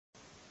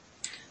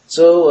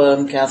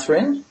So,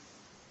 Catherine,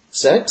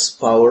 sex,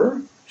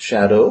 power,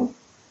 shadow,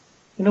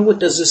 what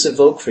does this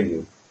evoke for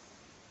you?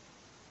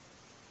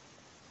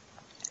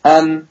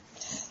 It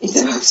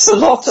evokes a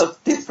lot of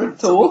different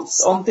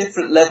thoughts on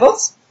different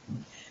levels.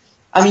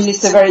 I mean,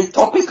 it's a very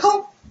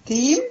topical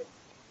theme,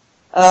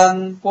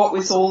 what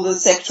with all the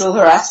sexual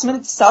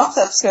harassment stuff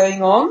that's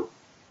going on.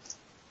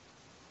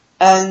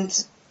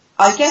 And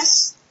I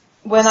guess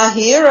when I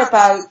hear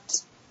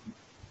about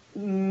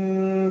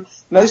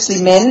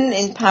mostly men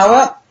in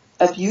power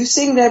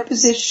abusing their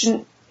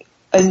position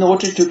in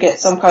order to get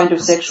some kind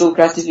of sexual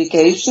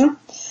gratification,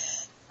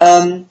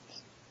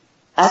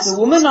 as a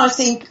woman, I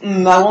think,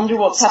 I wonder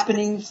what's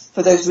happening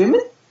for those women.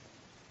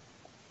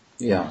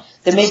 Yeah.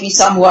 There may be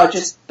some who are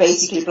just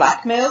basically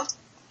blackmailed,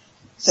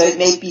 so it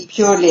may be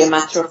purely a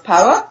matter of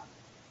power.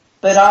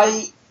 But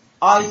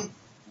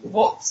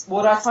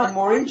what I find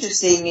more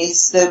interesting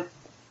is the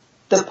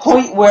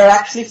point where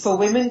actually for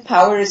women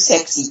power is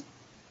sexy.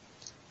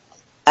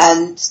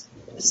 And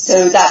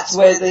so that's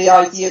where the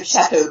idea of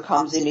shadow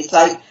comes in. It's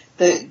like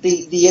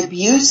the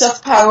abuse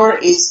of power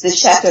is the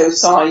shadow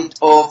side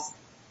of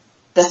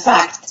the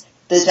fact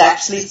that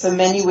actually for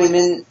many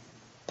women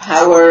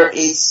power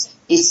is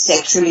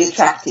sexually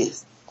attractive,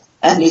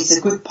 and it's a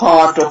good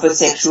part of a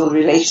sexual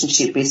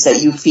relationship is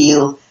that you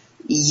feel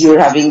you're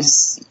having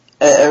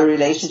a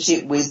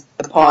relationship with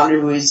a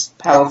partner who is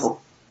powerful.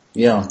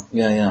 Yeah.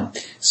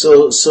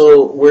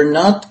 So we're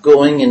not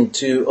going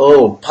into,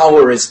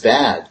 power is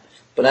bad,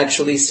 but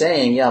actually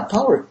saying,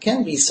 power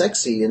can be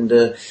sexy, and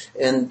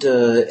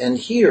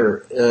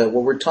here,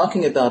 what we're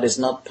talking about is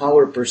not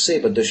power per se,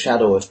 but the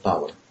shadow of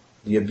power.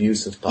 The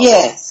abuse of power.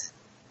 Yes,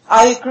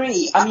 I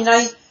agree. I mean,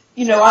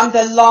 I'm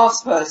the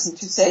last person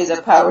to say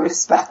that power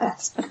is bad.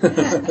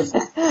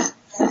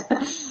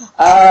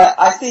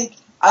 I think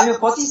I'm a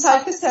body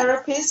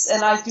psychotherapist,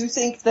 and I do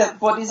think that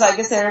body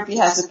psychotherapy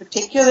has a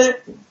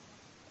particular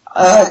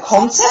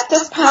concept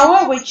of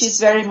power, which is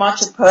very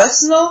much a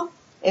personal,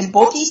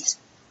 embodied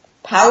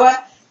power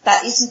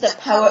that isn't the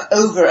power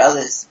over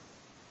others,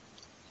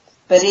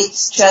 but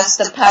it's just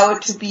the power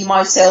to be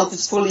myself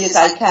as fully as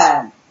I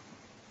can.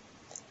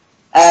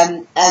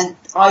 And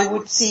I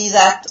would see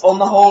that on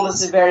the whole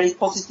as a very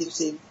positive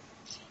thing.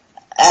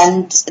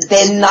 And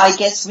then I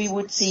guess we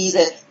would see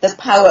the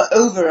power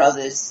over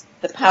others,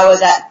 the power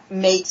that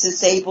makes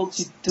us able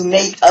to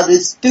make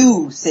others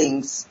do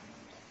things,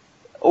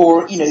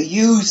 or,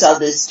 use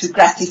others to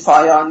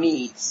gratify our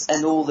needs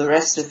and all the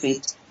rest of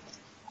it.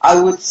 I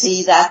would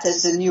see that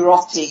as a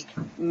neurotic,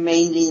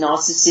 mainly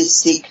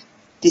narcissistic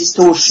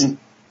distortion.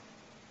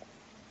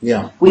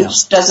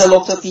 Which does a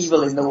lot of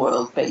evil in the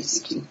world,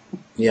 basically.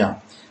 Yeah.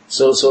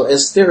 So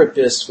as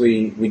therapists,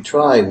 we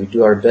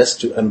do our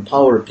best to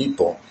empower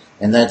people,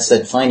 and that's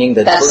finding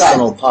that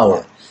personal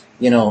power,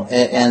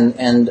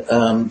 and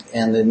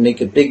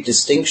make a big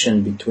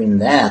distinction between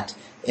that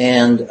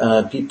and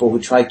people who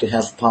try to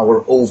have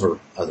power over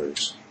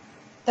others.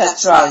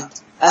 That's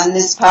right. And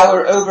this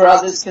power over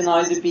others can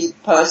either be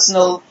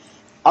personal,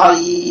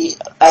 i.e.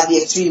 at the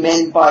extreme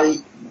end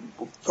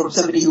from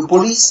somebody who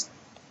bullies,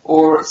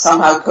 or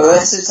somehow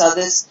coerces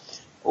others,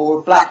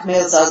 or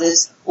blackmails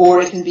others,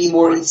 or it can be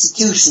more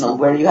institutional,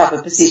 where you have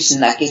a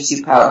position that gives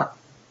you power.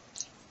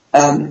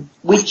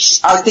 Which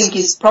I think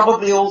is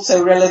probably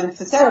also relevant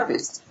for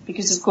therapists,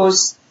 because of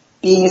course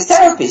being a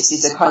therapist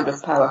is a kind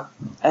of power.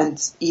 And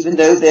even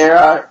though there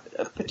are,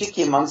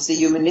 particularly amongst the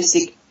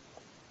humanistic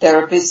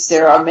therapists,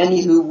 there are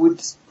many who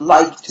would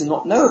like to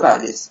not know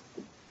about this.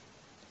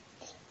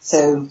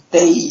 So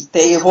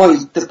they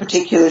avoid the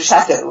particular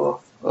shadow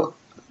of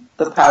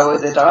the power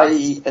that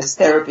I, as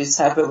therapist,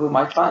 have over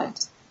my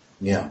client.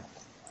 Yeah.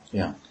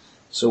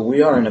 So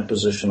we are in a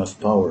position of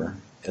power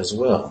as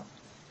well,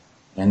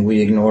 and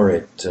we ignore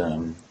it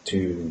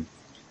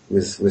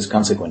with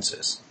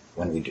consequences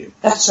when we do.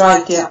 That's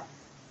right.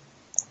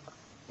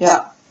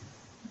 Yeah.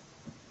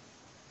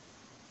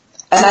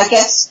 And I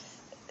guess,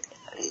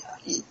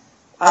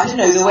 I don't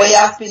know, the way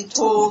I've been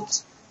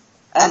taught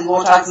and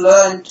what I've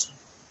learned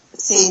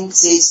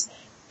since is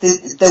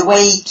the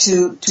way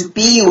to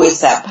be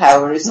with that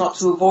power is not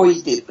to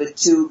avoid it, but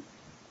to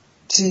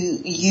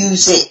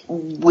use it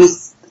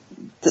with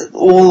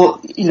all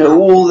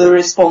the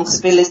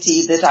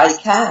responsibility that I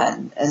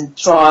can, and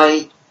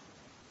try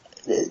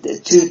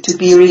to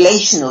be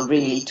relational,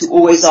 really, to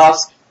always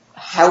ask,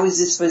 how is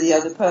this for the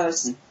other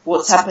person?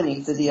 What's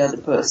happening for the other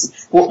person?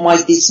 What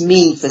might this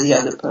mean for the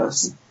other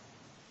person?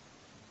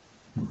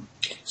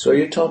 So are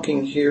you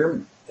talking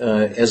here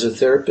as a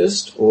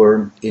therapist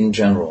or in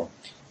general?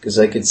 Because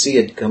I could see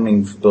it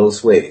coming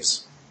both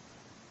ways.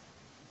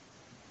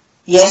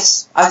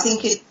 Yes, I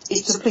think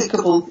it's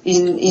applicable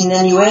in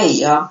any way,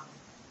 yeah.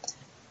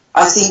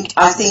 I think,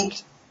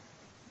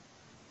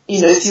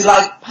 if you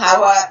like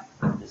power,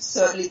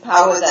 certainly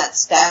power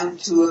that's down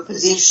to a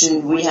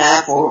position we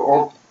have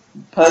or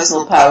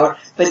personal power,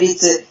 but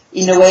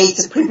in a way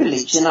it's a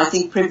privilege, and I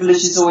think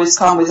privileges always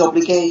come with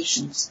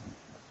obligations.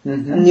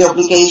 Mm-hmm. And the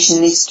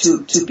obligation is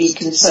to be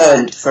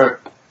concerned for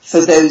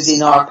those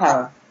in our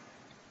power.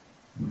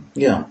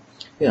 Yeah.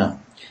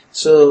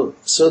 So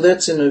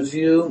that's in a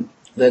view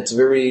that's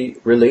very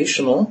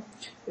relational.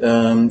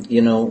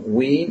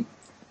 We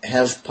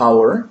have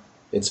power.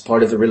 It's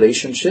part of the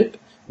relationship.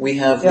 We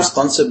have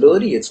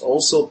responsibility. It's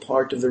also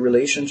part of the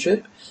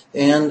relationship.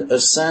 And a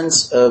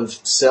sense of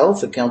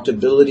self,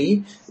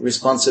 accountability,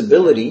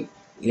 responsibility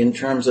in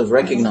terms of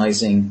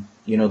recognizing,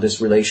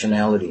 this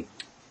relationality.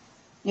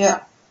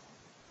 Yeah.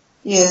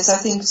 Yes, I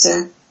think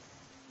so.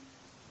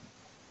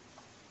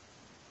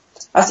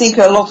 I think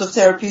a lot of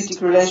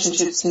therapeutic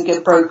relationships can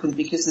get broken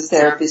because the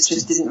therapist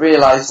just didn't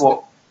realize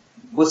what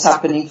was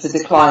happening for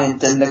the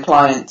client, and the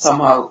client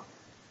somehow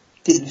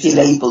didn't feel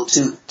able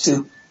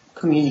to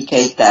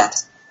communicate that.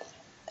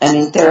 And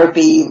in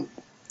therapy,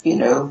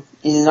 in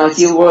an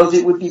ideal world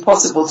it would be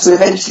possible to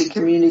eventually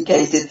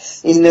communicate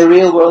it. In the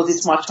real world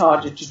it's much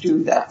harder to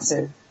do that,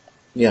 so.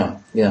 Yeah.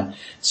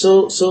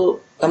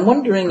 So I'm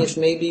wondering if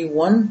maybe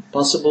one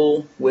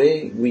possible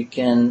way we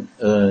can,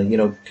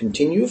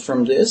 continue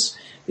from this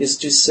is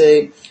to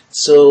say,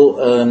 this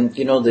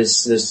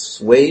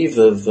wave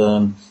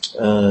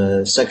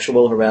of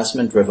sexual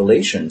harassment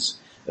revelations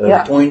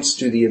points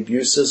to the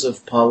abuses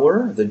of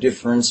power, the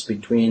difference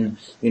between,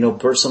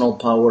 personal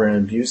power and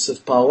abuse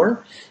of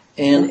power.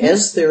 And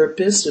as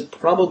therapists, it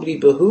probably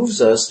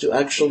behooves us to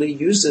actually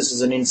use this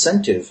as an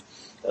incentive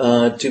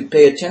to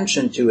pay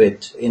attention to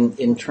it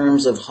in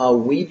terms of how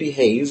we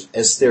behave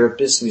as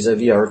therapists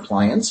vis-a-vis our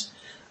clients.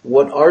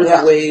 What are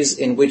the ways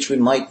in which we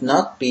might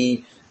not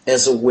be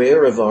as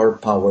aware of our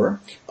power?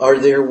 Are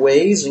there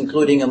ways,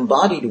 including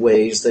embodied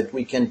ways, that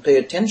we can pay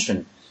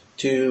attention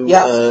to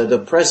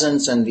the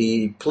presence and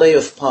the play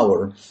of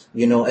power,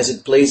 as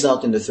it plays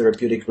out in the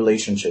therapeutic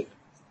relationship?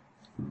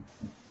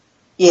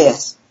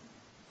 Yes.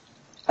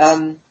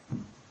 I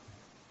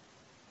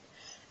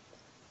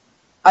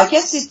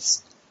guess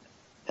it's,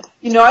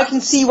 I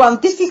can see one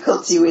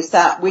difficulty with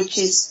that, which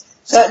is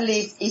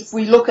certainly if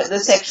we look at the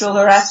sexual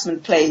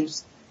harassment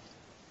claims,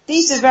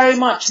 these are very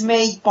much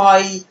made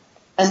by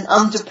an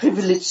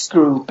underprivileged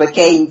group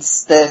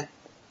against the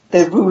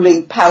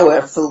ruling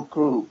powerful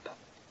group.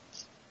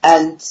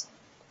 And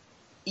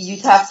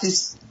you'd have to,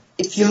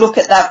 if you look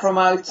at that from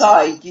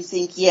outside, you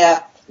think,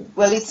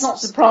 well, it's not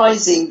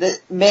surprising that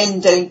men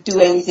don't do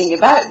anything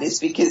about this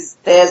because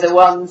they're the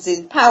ones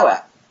in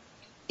power.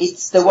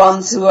 It's the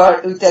ones who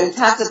don't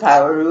have the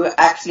power who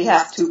actually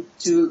have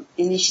to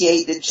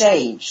initiate the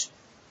change.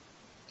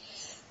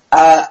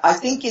 I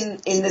think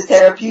in the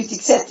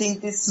therapeutic setting,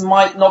 this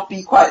might not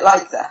be quite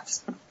like that.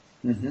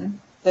 Mm-hmm.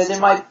 So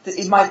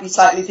it might be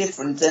slightly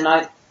different,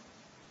 and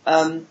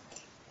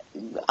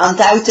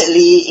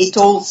undoubtedly it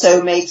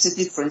also makes a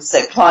difference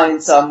that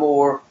clients are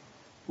more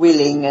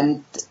willing,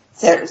 and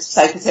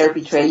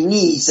psychotherapy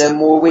trainees are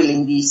more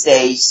willing these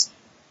days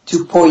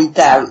to point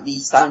out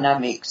these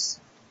dynamics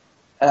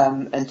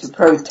and to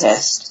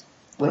protest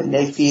when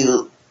they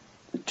feel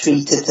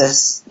treated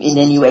as in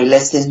any way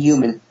less than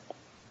human.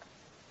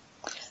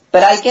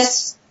 But I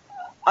guess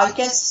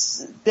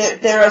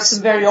there are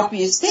some very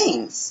obvious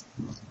things.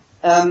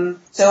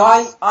 So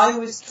I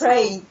was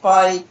trained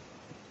by,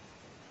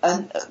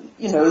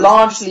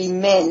 largely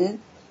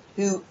men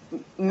who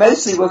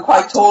mostly were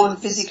quite tall and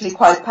physically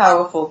quite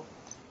powerful.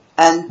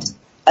 And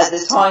at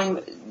the time,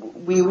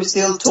 we were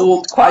still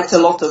taught quite a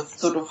lot of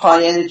sort of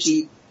high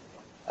energy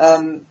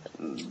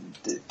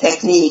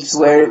techniques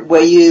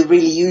where you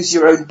really use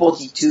your own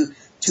body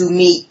to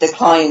meet the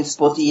client's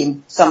body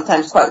in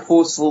sometimes quite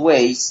forceful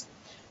ways.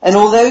 And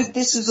although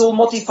this was all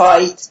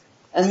modified,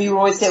 and we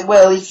always said,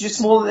 well, if you're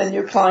smaller than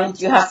your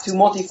client, you have to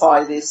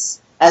modify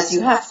this as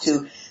you have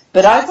to.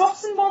 But I've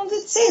often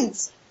wondered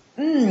since,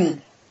 I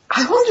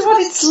wonder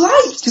what it's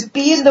like to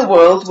be in the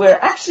world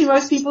where actually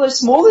most people are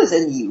smaller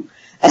than you.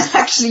 And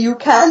actually you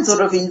can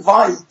sort of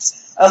invite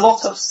a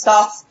lot of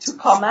stuff to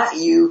come at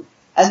you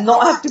and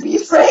not have to be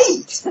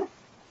afraid.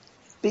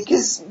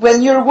 Because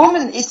when you're a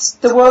woman,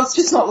 the world's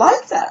just not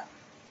like that.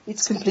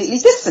 It's completely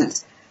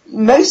different.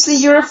 Mostly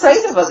you're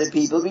afraid of other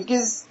people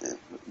because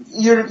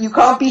you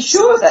can't be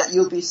sure that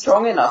you'll be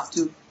strong enough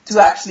to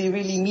actually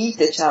really meet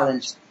the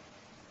challenge.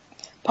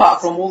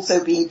 Apart from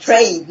also being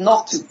trained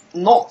not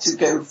to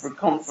go for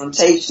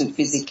confrontation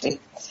physically.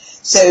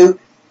 So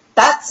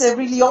that's a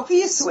really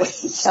obvious way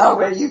now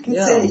where you can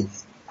say,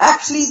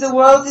 actually the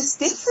world is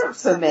different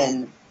for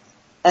men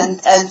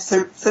and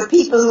for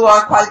people who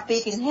are quite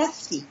big and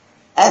hefty.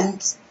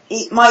 And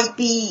it might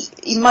be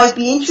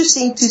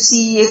interesting to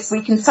see if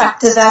we can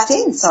factor that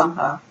in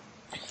somehow.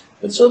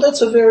 But so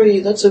that's a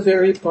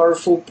very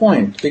powerful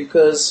point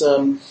because,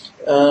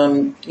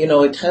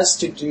 it has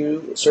to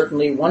do,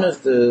 certainly one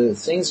of the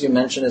things you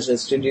mentioned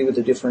has to do with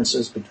the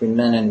differences between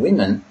men and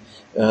women,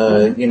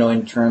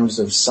 in terms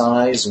of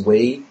size,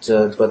 weight,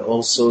 but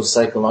also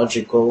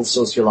psychological,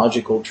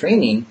 sociological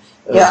training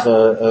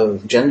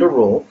of gender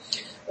role.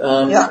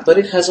 But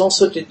it has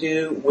also to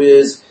do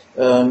with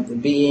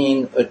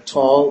being a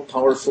tall,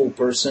 powerful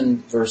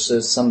person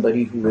versus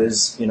somebody who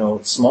is,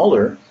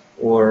 smaller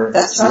or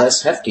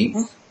less hefty.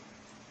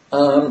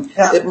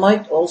 It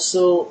might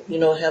also,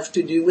 have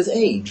to do with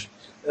age.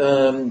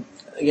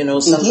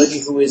 somebody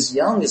who is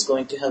young is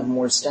going to have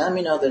more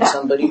stamina than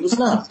somebody who's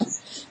not.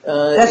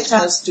 It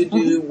has to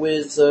do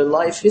with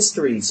life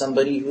history,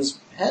 somebody who's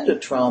had a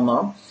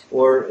trauma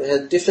or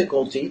had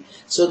difficulty.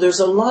 So there's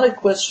a lot of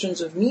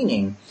questions of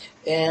meaning.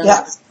 And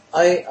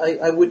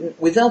I wouldn't,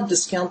 without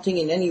discounting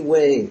in any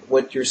way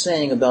what you're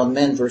saying about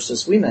men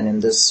versus women in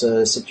this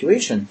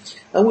situation,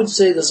 I would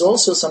say there's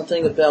also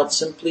something about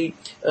simply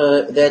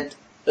that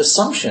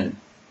assumption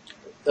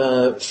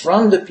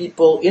from the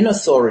people in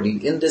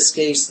authority, in this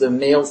case the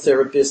male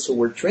therapists who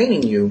were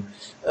training you,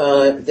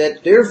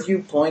 that their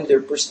viewpoint,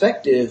 their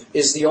perspective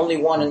is the only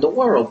one in the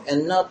world,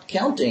 and not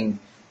counting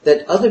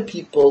that other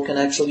people can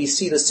actually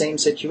see the same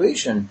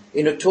situation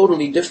in a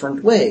totally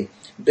different way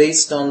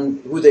based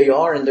on who they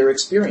are and their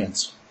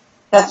experience.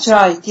 That's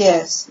right,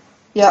 yes.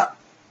 Yeah.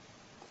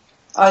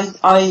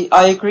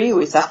 I agree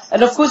with that.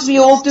 And of course we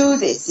all do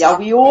this, yeah.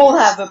 We all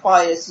have a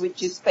bias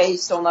which is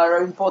based on our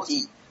own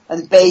body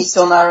and based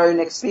on our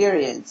own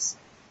experience.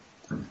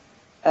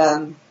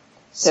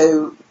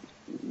 So,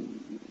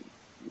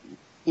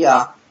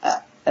 yeah.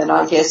 And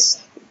I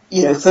guess,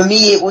 for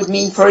me it would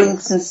mean, for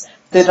instance,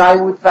 that I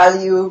would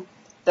value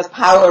the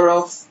power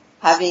of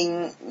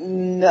having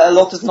a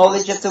lot of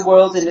knowledge of the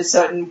world and a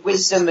certain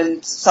wisdom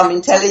and some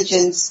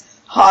intelligence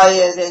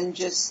higher than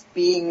just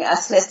being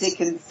athletic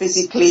and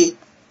physically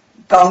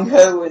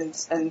gung-ho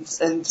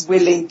and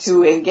willing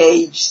to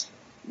engage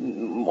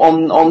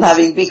on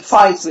having big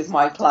fights with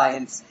my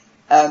clients.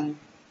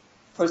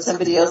 For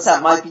somebody else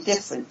that might be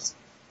different.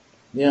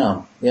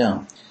 Yeah.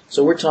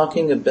 So we're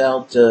talking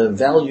about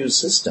value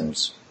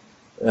systems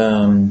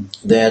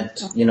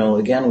that,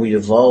 again, we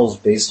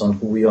evolve based on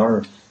who we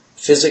are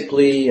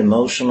physically,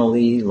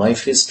 emotionally,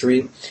 life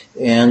history,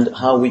 and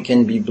how we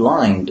can be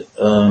blind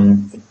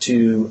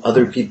to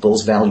other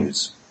people's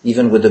values,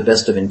 even with the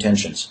best of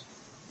intentions.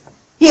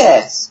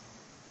 Yes.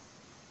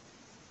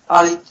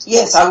 I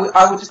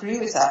would agree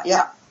with that.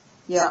 Yeah.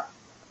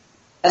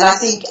 And I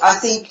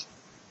think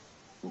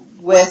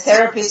where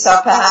therapists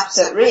are perhaps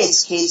at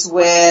risk is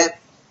where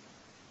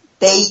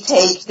they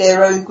take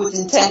their own good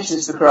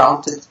intentions for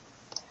granted.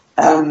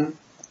 And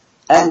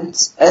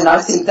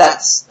I think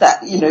that's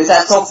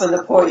often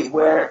the point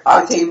where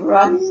I think,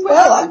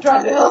 I'm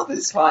trying to help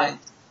this client.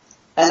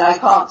 And I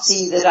can't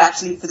see that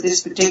actually for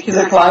this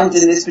particular client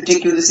in this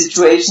particular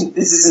situation,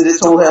 this isn't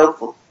at all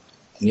helpful.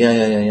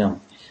 Yeah.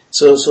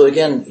 So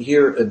again,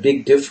 here a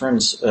big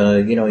difference,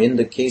 in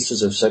the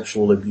cases of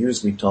sexual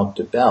abuse we talked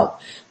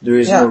about, there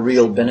is no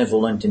real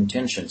benevolent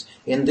intentions.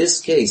 In this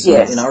case,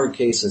 in our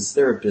case as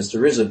therapists,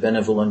 there is a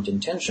benevolent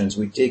intentions.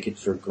 We take it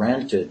for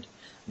granted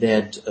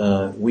that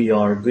we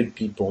are good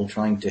people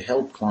trying to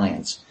help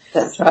clients.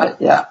 That's right,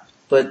 yeah.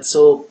 But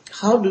so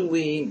how do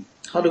we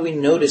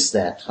notice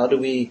that? How do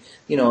we,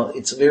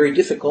 it's very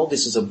difficult.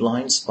 This is a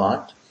blind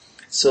spot.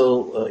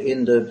 So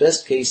in the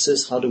best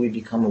cases, how do we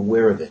become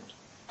aware of it?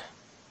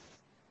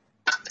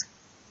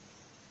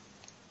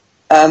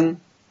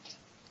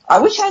 I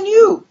wish I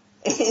knew.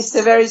 It's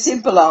a very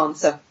simple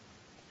answer.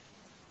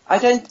 I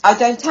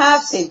don't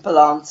have simple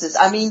answers.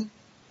 I mean,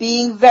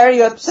 being very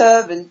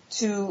observant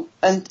to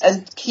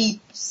and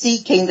keep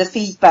seeking the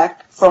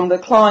feedback from the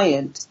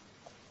client.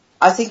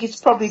 I think it's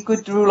probably a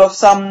good rule of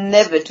thumb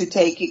never to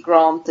take it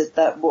granted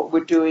that what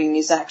we're doing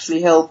is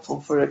actually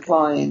helpful for a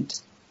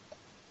client.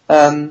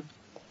 But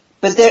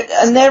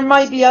there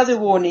might be other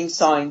warning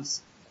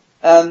signs.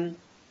 I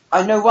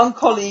know one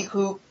colleague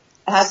who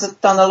has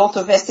done a lot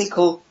of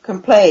ethical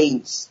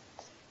complaints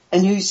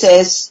and who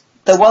says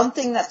the one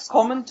thing that's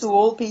common to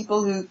all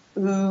people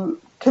who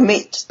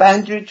commit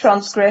boundary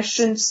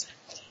transgressions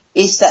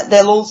is that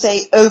they'll all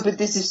say, but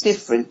this is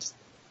different.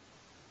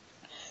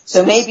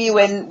 So maybe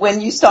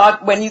when you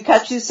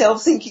catch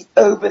yourself thinking,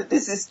 but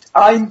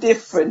I'm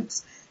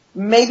different,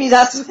 maybe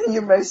that's when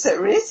you're most at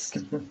risk.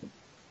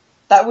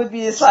 That would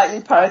be a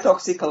slightly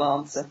paradoxical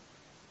answer.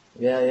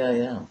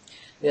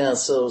 Yeah,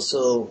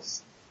 so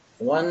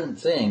one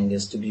thing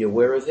is to be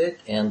aware of it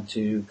and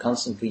to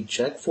constantly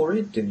check for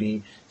it,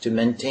 to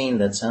maintain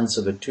that sense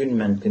of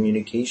attunement,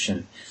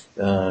 communication,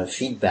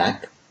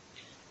 feedback.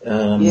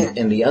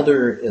 And the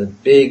other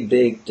big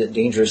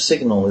dangerous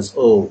signal is,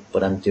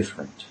 but I'm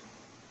different.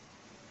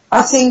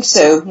 I think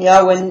so.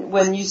 Yeah,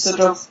 when you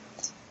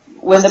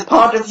when the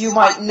part of you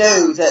might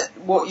know that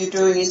what you're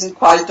doing isn't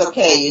quite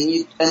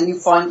okay, and you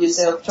find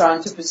yourself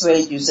trying to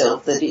persuade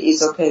yourself that it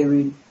is okay,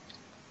 really.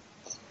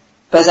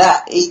 But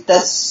it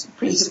does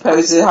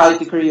presuppose a high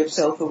degree of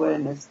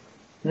self-awareness.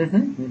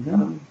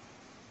 An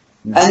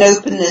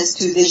openness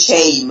to the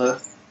shame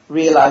of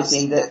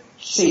realizing that,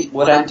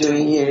 what I'm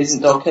doing here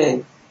isn't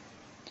okay.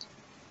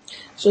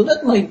 So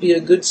that might be a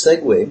good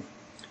segue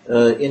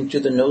into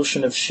the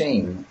notion of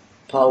shame.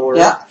 Power,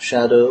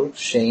 shadow,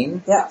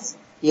 shame. Yes.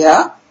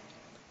 Yeah.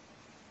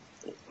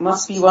 It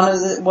must be one of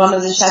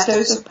the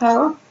shadows of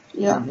power.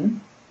 Yeah.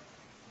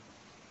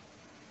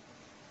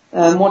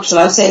 What shall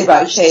I say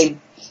about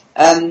shame?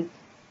 In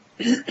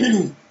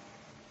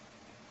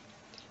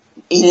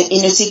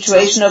a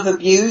situation of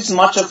abuse,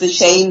 much of the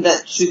shame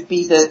that should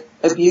be the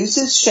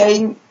abuser's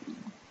shame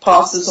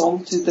passes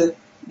on to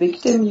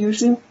victim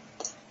usually.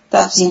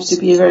 That seems to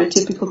be a very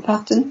typical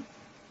pattern.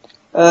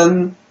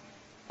 I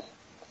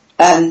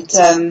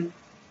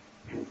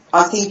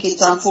think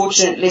it's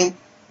unfortunately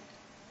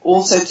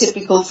also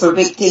typical for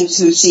victims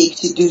who seek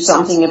to do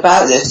something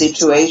about their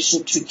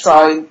situation to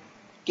try and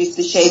give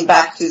the shame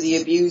back to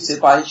the abuser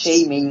by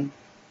shaming,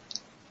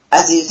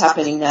 as is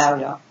happening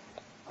now,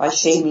 by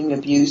shaming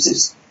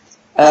abusers.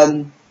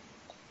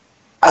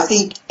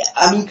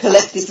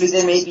 Collectively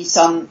there may be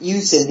some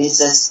use in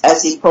this,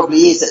 as it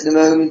probably is at the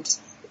moment.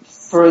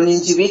 For an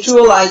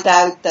individual, I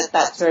doubt that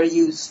that's very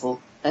useful,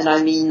 and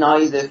I mean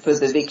neither for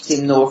the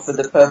victim nor for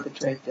the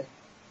perpetrator.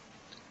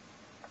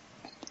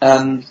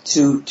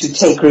 To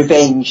take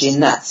revenge in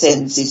that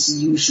sense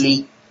is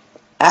usually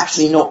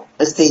actually not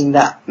a thing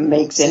that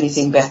makes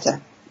anything better.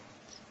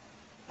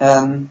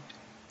 And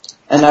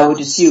I would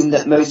assume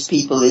that most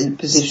people in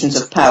positions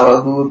of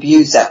power who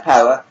abuse that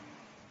power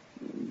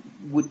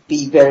would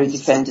be very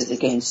defended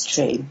against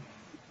shame.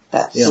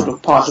 That's sort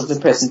of part of the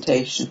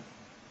presentation.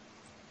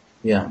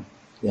 Yeah.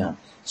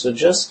 So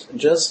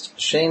just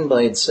shame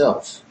by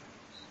itself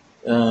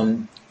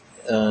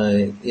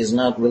is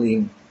not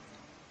really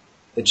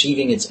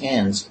achieving its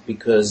ends,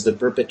 because the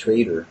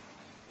perpetrator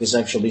is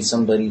actually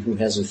somebody who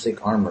has a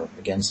thick armor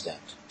against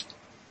that.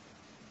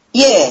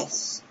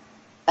 Yes.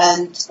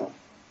 And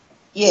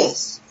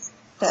yes.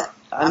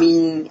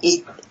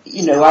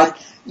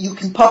 You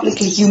can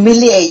publicly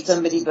humiliate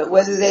somebody, but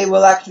whether they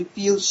will actually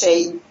feel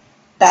shame,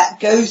 that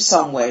goes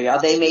somewhere.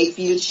 They may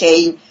feel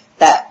shame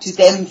that to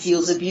them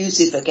feels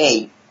abusive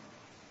again.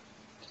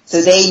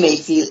 So they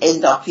may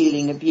end up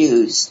feeling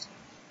abused.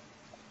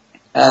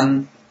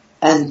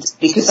 And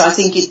because I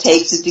think it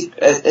takes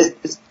a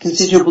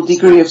considerable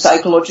degree of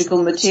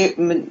psychological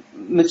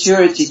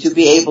maturity to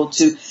be able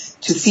to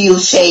feel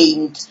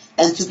shamed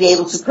and to be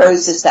able to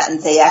process that and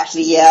say,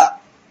 actually,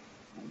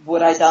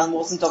 what I done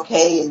wasn't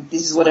okay, and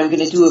this is what I'm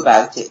going to do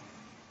about it.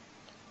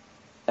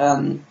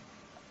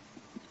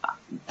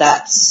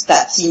 That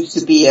seems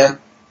to be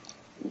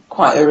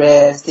quite a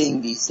rare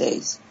thing these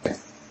days.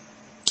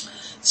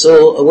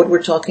 So what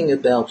we're talking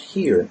about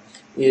here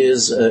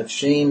is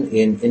shame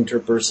in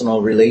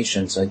interpersonal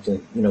relations. I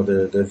think,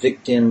 the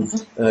victim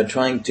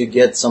trying to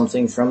get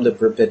something from the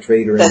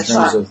perpetrator in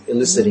terms of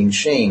eliciting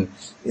shame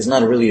is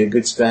not really a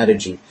good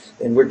strategy.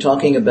 And we're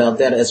talking about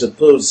that as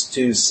opposed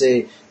to,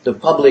 say, the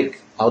public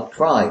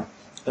outcry,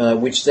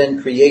 which then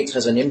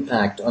has an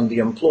impact on the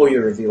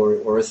employer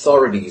or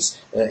authorities,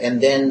 and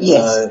then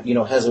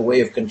has a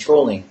way of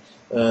controlling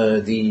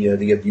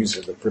the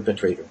abuser, the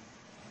perpetrator.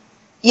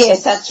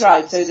 Yes, that's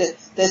right. So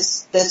the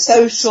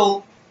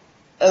social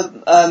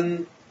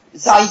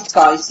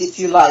zeitgeist, if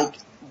you like,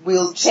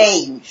 will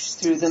change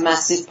through the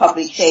massive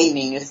public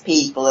shaming of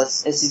people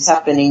as is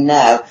happening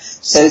now,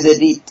 so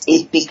that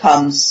it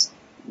becomes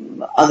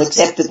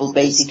unacceptable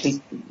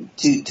basically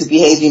to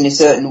behave in a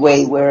certain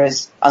way,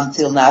 whereas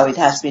until now it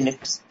has been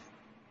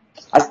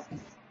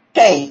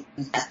change.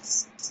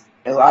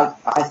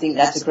 I think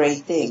that's a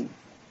great thing.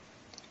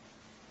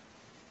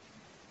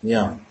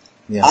 Yeah.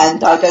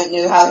 And I don't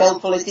know how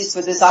helpful it is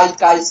for the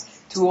zeitgeist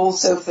to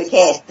also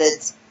forget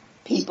that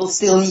people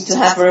still need to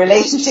have a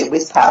relationship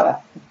with power.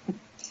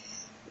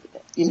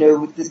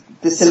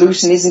 The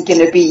solution isn't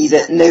going to be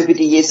that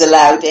nobody is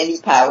allowed any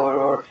power,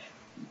 or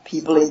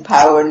people in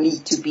power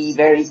need to be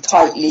very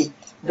tightly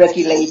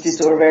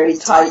regulated or very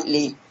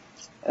tightly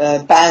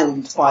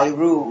bound by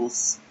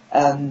rules.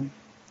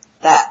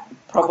 That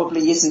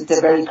probably isn't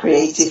a very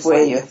creative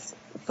way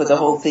for the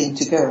whole thing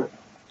to go.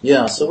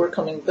 Yeah, so we're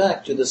coming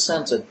back to the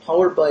sense that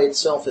power by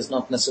itself is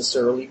not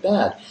necessarily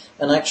bad.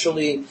 And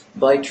actually,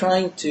 by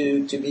trying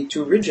to be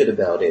too rigid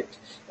about it,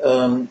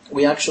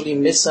 we actually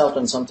miss out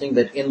on something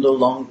that in the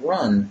long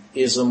run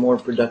is a more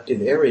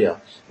productive area,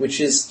 which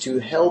is to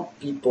help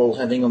people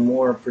having a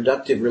more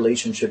productive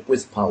relationship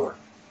with power.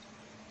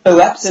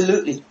 Oh,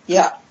 absolutely.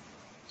 Yeah.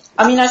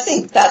 I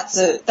think that's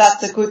a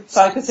good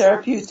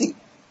psychotherapeutic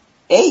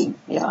aim,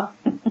 yeah.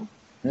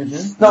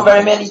 Mm-hmm. Not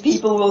very many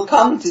people will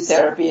come to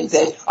therapy and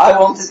say, I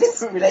want a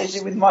different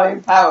relationship with my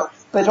own power.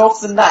 But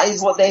often that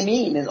is what they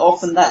mean, and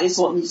often that is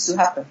what needs to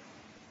happen.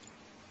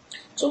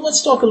 So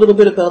let's talk a little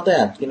bit about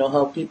that.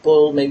 How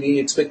people, maybe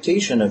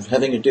expectation of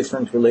having a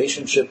different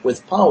relationship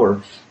with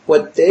power,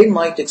 what they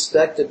might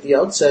expect at the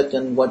outset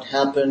and what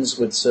happens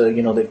with,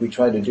 that we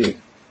try to do.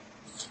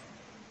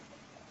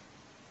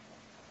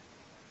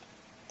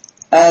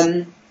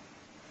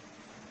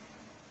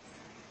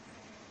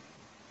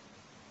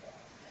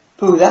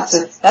 That's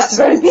a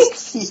very big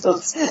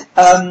field.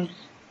 I'm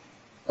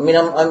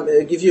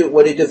give you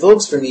what it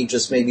evokes for me,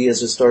 just maybe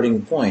as a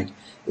starting point,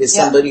 is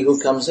somebody who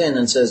comes in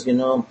and says,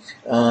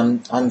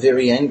 I'm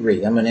very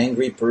angry. I'm an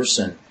angry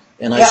person,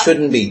 and I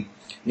shouldn't be,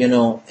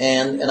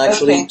 and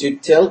actually to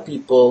tell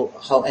people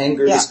how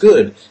anger is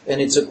good, and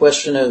it's a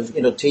question of,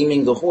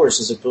 taming the horse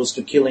as opposed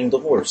to killing the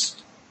horse.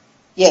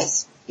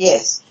 Yes.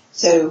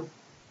 So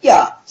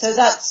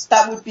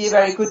that would be a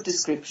very good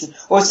description.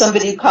 Or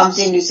somebody who comes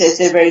in who says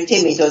they're very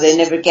timid or they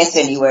never get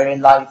anywhere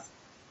in life.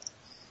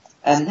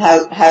 And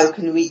how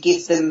can we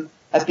give them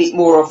a bit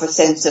more of a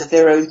sense of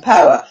their own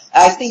power.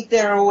 I think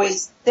there are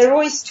always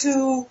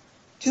two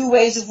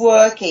ways of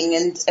working,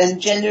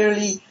 and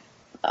generally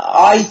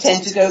I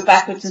tend to go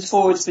backwards and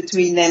forwards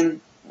between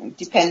them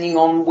depending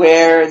on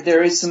where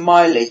there is some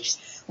mileage.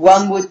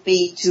 One would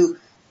be to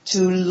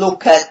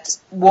look at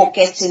what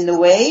gets in the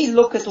way,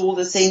 look at all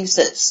the things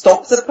that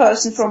stop the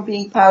person from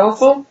being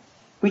powerful,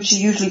 which are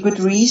usually good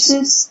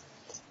reasons,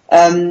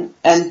 and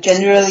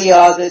generally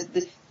are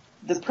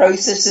the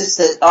processes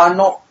that are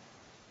not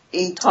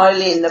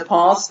entirely in the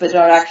past but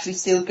are actually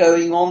still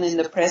going on in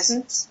the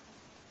present.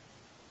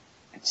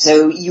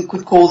 So you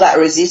could call that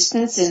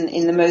resistance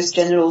in the most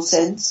general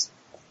sense.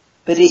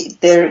 But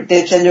they're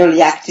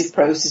generally active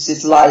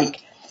processes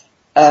like,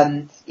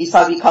 if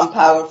I become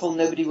powerful,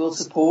 nobody will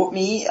support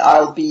me,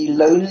 I'll be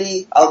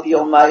lonely, I'll be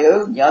on my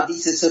own. Yeah,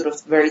 these are sort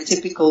of very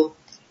typical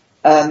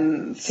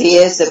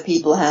fears that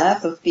people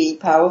have of being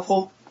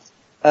powerful.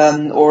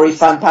 Or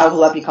if I'm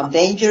powerful, I become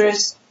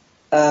dangerous.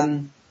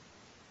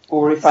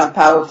 Or if I'm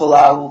powerful,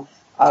 I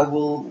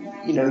will,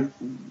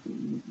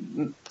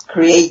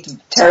 create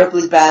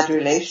terribly bad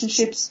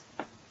relationships.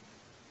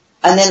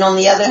 And then on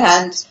the other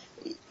hand,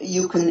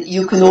 you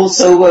can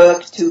also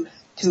work to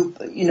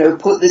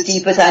put the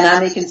deeper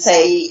dynamic and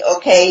say,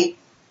 okay,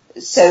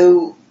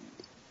 so,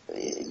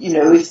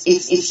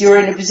 if you're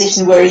in a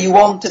position where you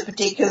want a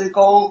particular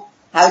goal,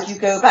 how do you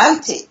go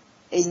about it?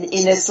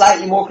 In a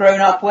slightly more grown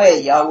up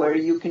way, yeah, where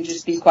you can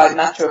just be quite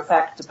matter of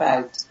fact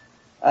about,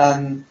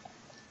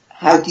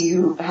 how do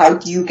you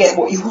get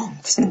what you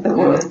want in the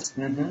world?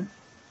 Mm-hmm.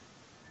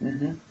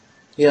 Mm-hmm.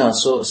 Yeah,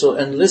 so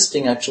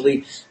enlisting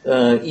actually,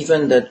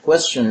 even that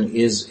question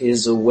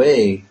is a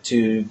way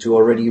to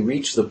already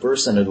reach the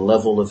person at a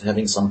level of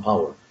having some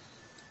power.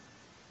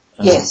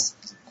 Yes.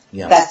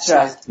 Yeah. That's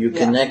right. You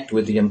connect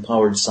with the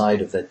empowered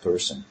side of that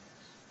person.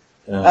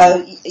 You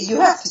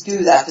have to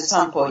do that at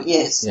some point,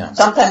 yes. Yeah.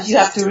 Sometimes you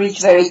have to reach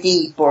very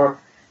deep or,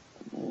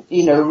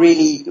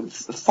 really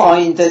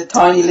find a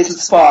tiny little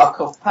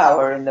spark of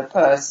power in the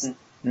person,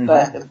 mm-hmm.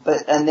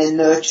 but and then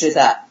nurture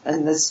that,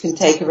 and this can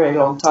take a very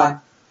long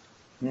time.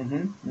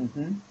 Mm-hmm.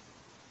 Mm-hmm.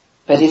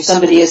 But if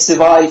somebody has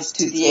survived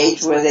to the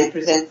age where they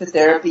present for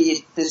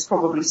therapy, there's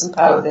probably some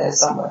power there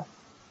somewhere.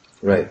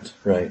 Right.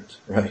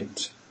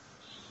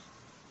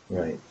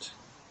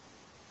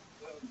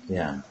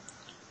 Yeah.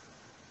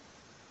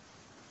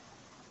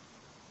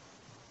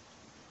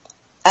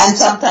 And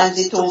sometimes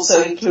it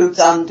also includes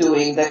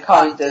undoing the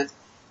kind of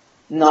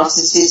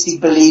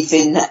narcissistic belief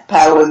in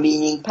power,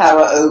 meaning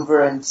power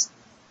over and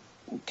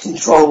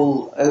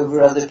control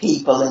over other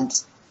people, and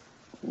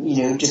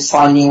just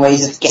finding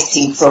ways of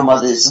getting from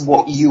others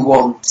what you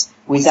want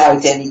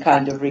without any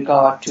kind of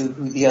regard to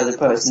who the other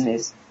person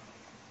is.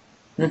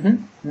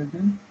 Mm-hmm.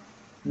 Mm-hmm.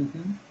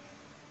 Mm-hmm.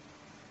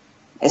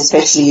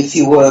 Especially if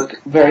you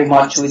work very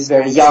much with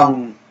very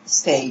young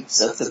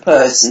states of the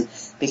person,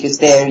 because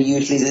they're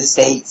usually the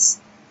states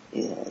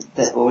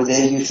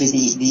they're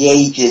usually the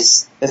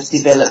ages of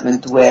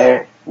development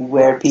where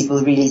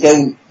people really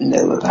don't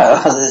know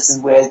about others,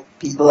 and where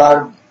people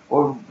are,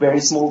 or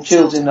very small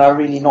children are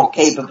really not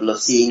capable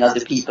of seeing other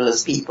people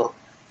as people.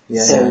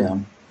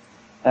 Then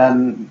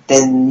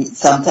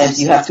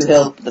sometimes you have to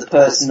help the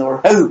person or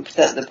hope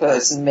that the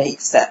person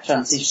makes that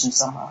transition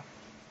somehow.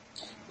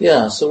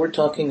 Yeah, so we're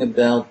talking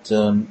about,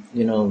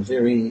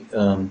 very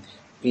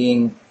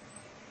paying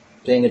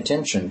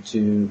attention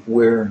to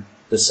where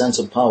the sense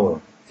of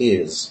power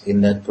is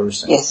in that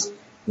person. Yes.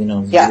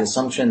 The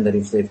assumption that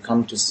if they've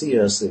come to see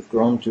us, they've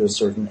grown to a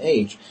certain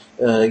age,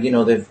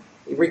 it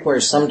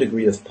requires some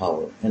degree of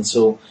power. And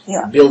so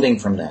building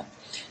from that.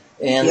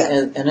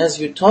 And as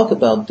you talk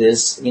about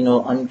this,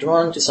 I'm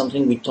drawn to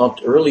something we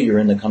talked earlier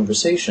in the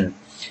conversation.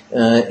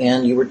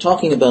 And you were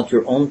talking about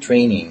your own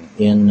training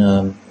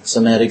in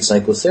somatic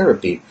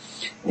psychotherapy.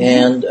 Mm-hmm.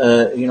 And,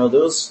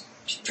 those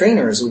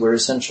trainers who were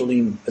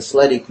essentially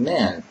athletic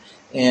men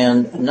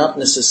and not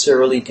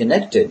necessarily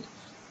connected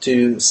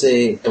to,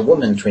 say, a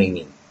woman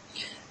trainee.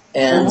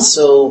 And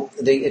so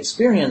the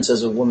experience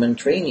as a woman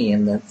trainee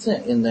in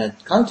that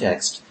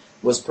context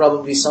was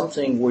probably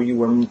something where you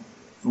were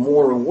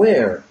more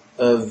aware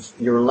of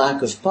your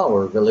lack of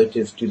power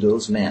relative to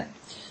those men.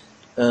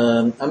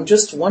 I'm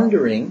just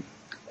wondering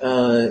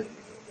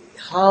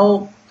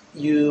how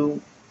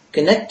you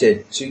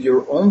connected to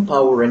your own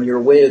power and your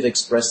way of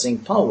expressing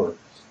power,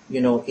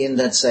 in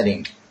that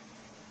setting.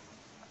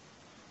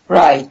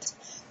 Right.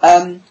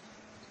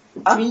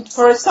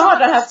 For a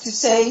start, I have to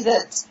say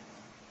that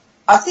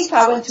I think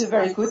I went to a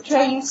very good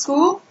training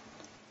school.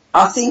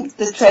 I think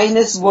the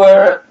trainers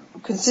were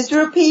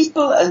considerate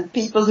people, and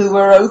people who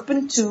were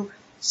open to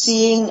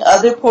seeing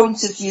other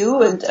points of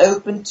view and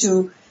open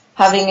to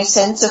having a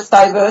sense of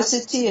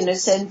diversity and a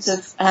sense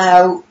of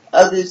how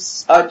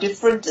others are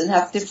different and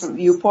have different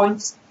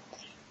viewpoints.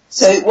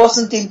 So it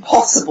wasn't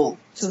impossible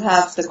to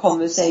have the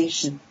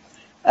conversation.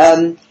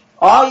 At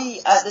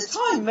the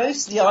time,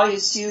 mostly I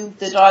assumed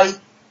that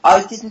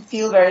I didn't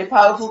feel very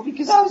powerful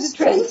because I was a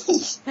trainee.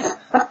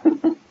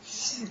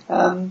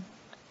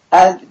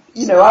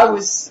 I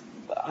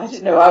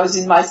was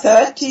in my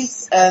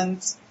 30s,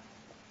 and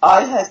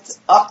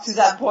up to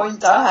that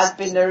point, I had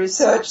been a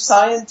research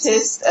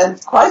scientist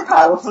and quite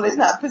powerful in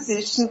that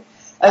position.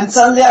 And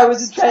suddenly I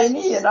was a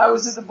trainee and I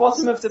was at the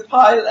bottom of the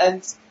pile,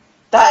 and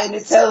that in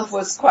itself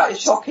was quite a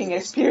shocking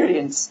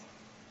experience.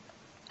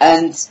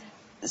 And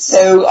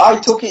so I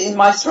took it in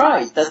my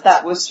stride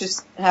that was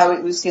just how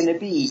it was going to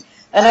be.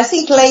 And I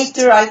think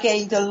later I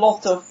gained a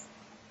lot of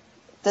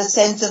the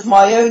sense of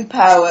my own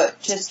power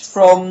just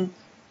from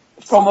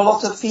a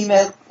lot of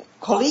female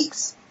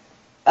colleagues.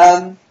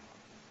 And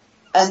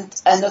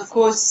of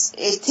course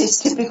it is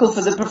typical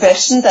for the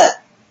profession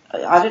that,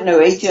 80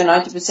 or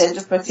 90%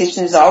 of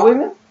practitioners are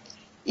women,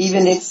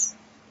 even if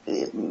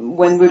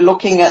when we're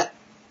looking at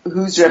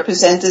who's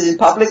represented in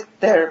public,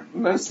 they're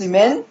mostly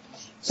men.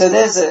 So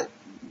there's a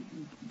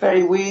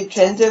very weird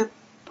gender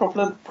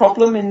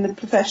problem in the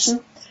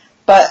profession.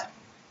 But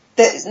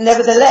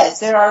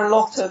nevertheless, there are a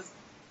lot of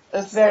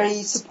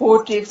very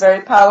supportive,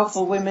 very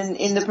powerful women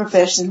in the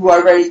profession who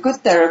are very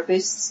good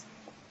therapists.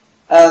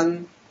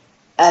 And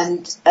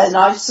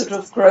I've sort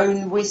of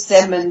grown with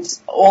them and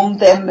on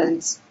them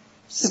and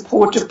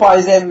supported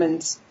by them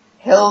and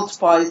held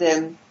by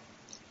them.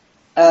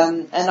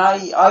 And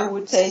I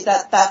would say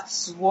that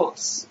that's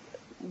what's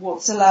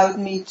allowed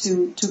me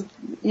to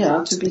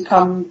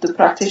become the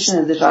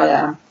practitioner that I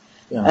am.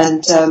 Yeah.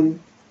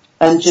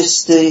 And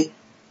just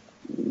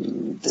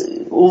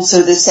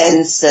also the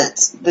sense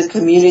that the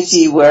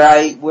community where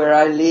I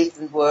live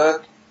and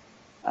work,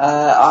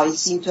 I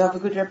seem to have a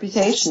good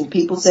reputation.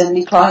 People send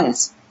me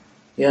clients.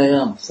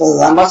 Yeah.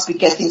 So I must be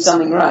getting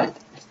something right.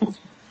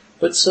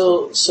 But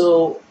so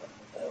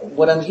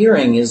what I'm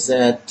hearing is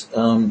that,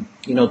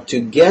 to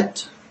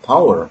get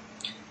power,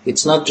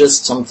 it's not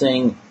just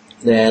something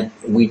that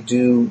we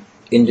do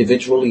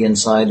individually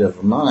inside of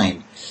a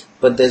mind,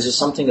 but there's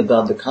something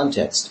about the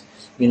context.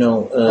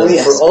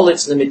 Yes. For all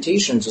its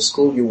limitations, the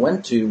school you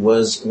went to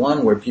was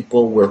one where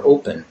people were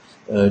open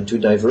to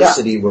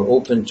diversity, were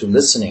open to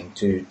listening,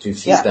 to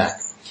feedback.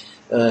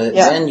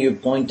 Then you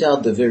point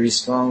out the very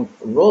strong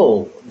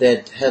role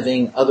that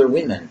having other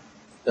women,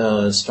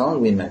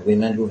 strong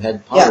women who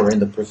had power in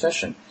the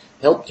profession,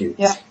 helped you.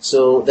 Yeah.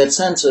 So that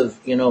sense of,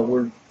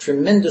 we're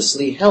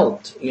tremendously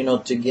helped,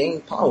 to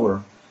gain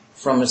power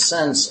from a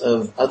sense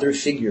of other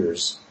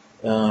figures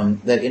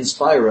that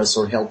inspire us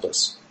or help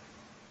us.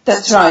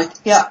 That's right.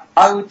 Yeah,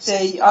 I would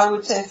say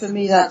for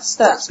me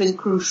that's been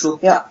crucial.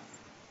 Yeah.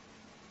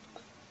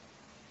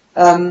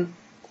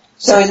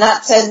 So in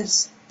that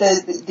sense,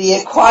 the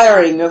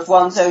acquiring of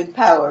one's own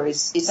power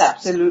is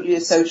absolutely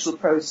a social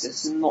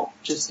process and not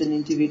just an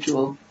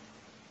individual.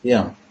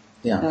 Yeah.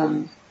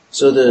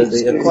 So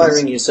the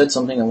acquiring, you said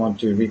something I want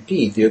to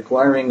repeat. The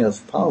acquiring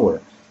of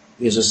power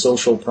is a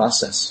social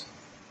process.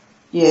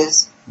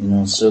 Yes.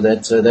 So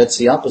that's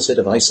the opposite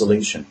of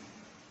isolation.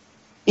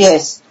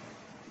 Yes.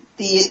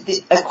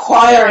 The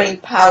acquiring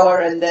power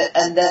and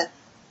the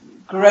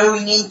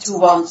growing into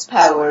one's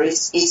power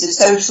is a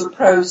social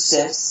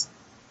process.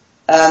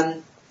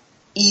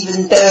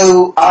 Even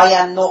though I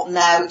am not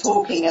now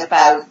talking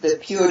about the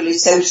purely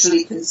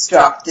socially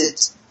constructed,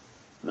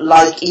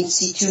 like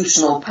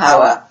institutional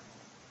power,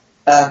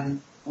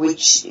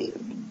 which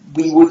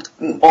we would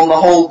on the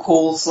whole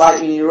call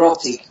slightly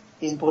neurotic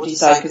in body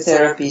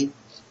psychotherapy.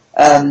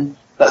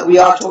 But we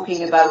are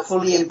talking about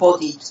fully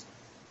embodied,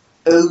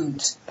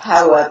 owned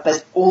power,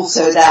 but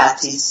also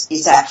that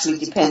is actually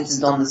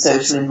dependent on the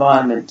social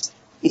environment.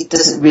 It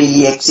doesn't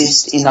really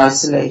exist in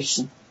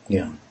isolation.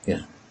 Yeah.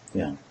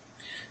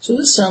 So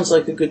this sounds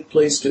like a good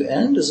place to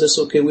end. Is this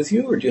okay with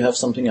you, or do you have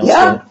something else to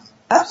add?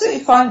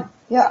 Absolutely fine.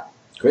 Yeah.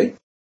 Great.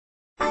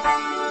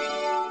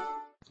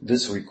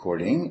 This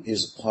recording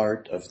is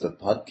part of the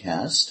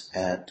podcast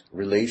at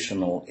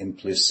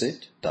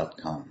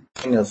relationalimplicit.com.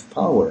 Of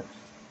power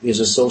is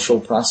a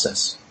social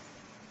process.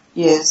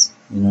 Yes.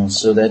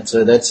 So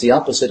that's the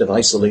opposite of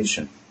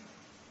isolation.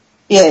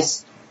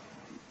 Yes.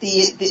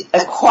 The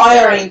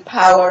acquiring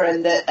power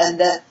and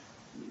the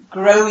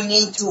growing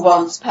into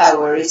one's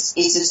power is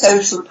a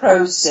social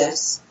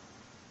process.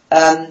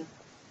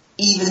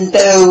 Even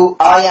though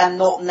I am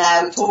not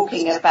now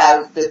talking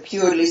about the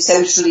purely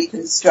socially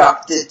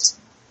constructed,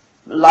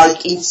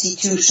 like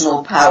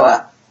institutional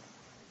power,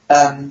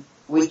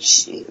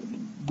 which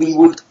we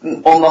would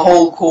on the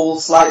whole call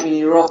slightly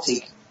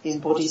neurotic in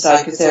body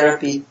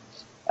psychotherapy.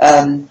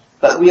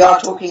 But we are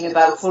talking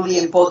about fully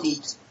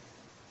embodied,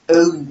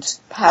 owned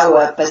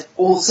power, but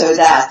also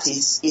that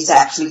is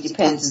actually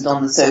dependent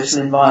on the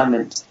social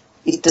environment.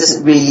 It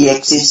doesn't really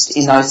exist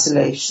in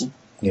isolation.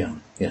 Yeah.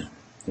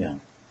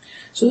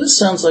 So this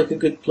sounds like a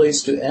good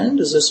place to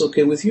end. Is this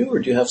okay with you, or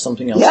do you have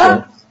something else to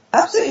add?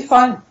 Absolutely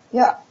fine.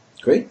 Yeah.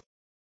 Great.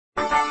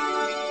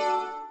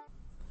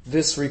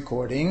 This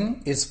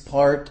recording is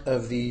part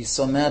of the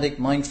Somatic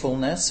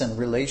Mindfulness and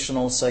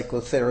Relational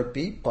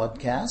Psychotherapy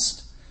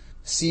podcast.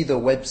 See the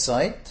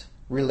website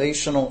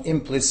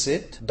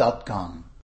relationalimplicit.com.